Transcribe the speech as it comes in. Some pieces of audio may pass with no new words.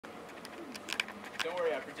Don't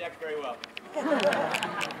worry, I project very well.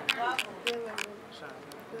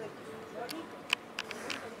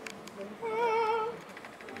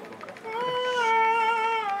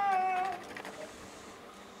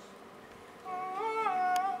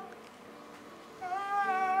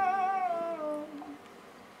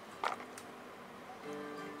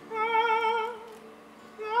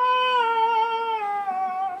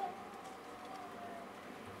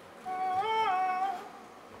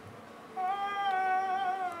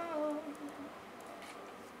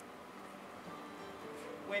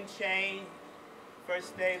 Wind chain,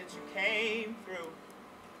 first day that you came through.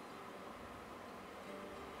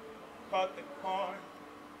 Cut the corn,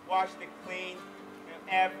 washed it clean, and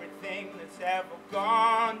everything that's ever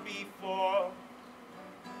gone before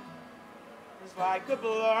is like a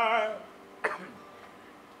blur.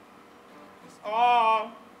 It's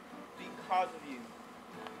all because of you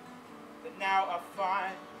that now I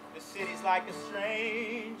find the city's like a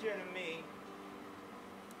stranger to me.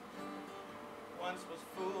 Once was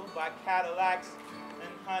fooled by Cadillacs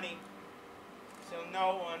and honey, till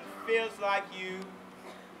no one feels like you.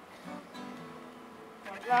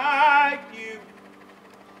 Not like you.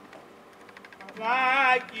 Not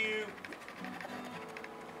like you.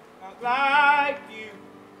 Not like you.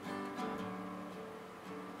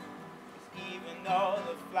 'Cause even though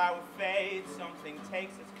the flower fades, something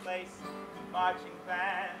takes its place. A marching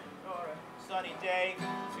band or a sunny day,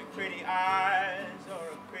 two pretty eyes or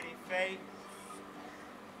a pretty face.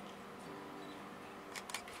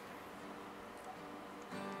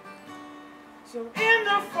 So in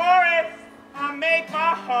the forest, I make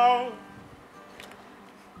my home.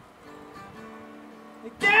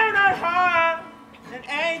 Down on high, an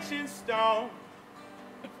ancient stone.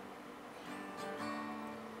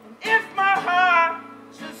 And if my heart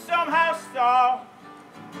should somehow stall,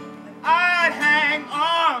 then I'd hang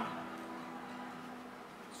on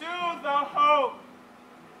to the hope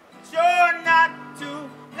that you're not too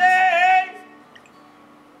late.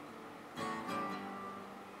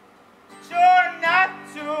 You're not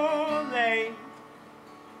too late.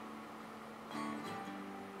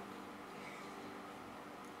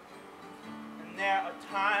 And there are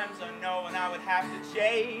times I know when I would have to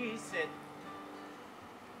chase it.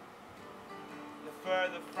 The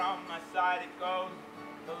further from my side it goes,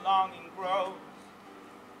 the longing grows.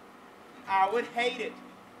 I would hate it,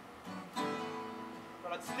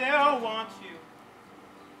 but I'd still want you.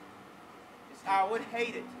 Yes, I would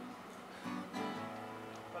hate it,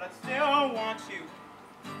 but I still want you.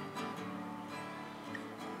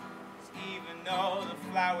 'Cause even though the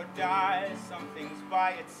flower dies, something's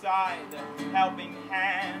by its side, a helping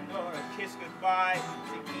hand or a kiss goodbye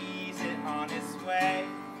to ease it on its way.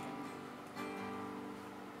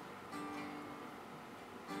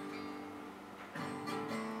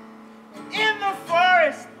 In the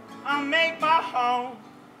forest, I'll make my home.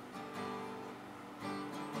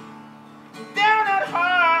 Down at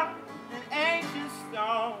heart, an ancient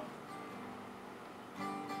stone.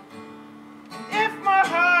 And if my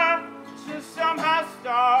heart should somehow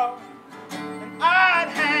stall, then I'd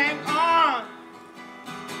hang on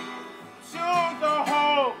to the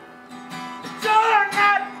hope that you're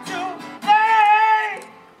not too late.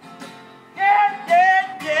 Yeah,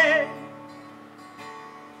 yeah, yeah.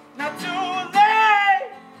 Not too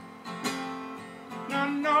late. No,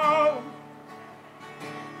 no.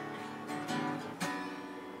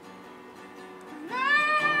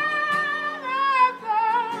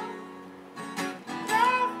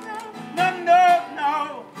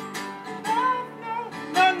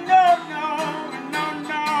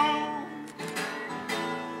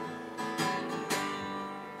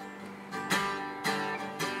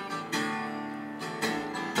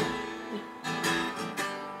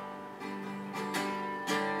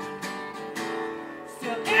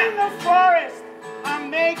 In the forest, I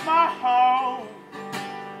make my home.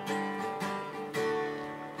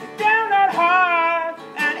 Down that hard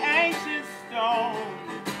and ancient stone.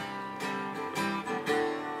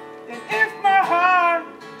 And if my heart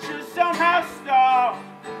should somehow stall,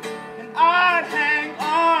 then I'd hang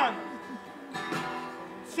on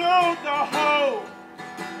to the hope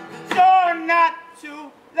that you're not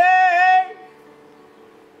too late.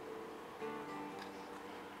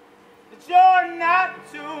 That you're not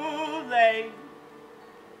too late.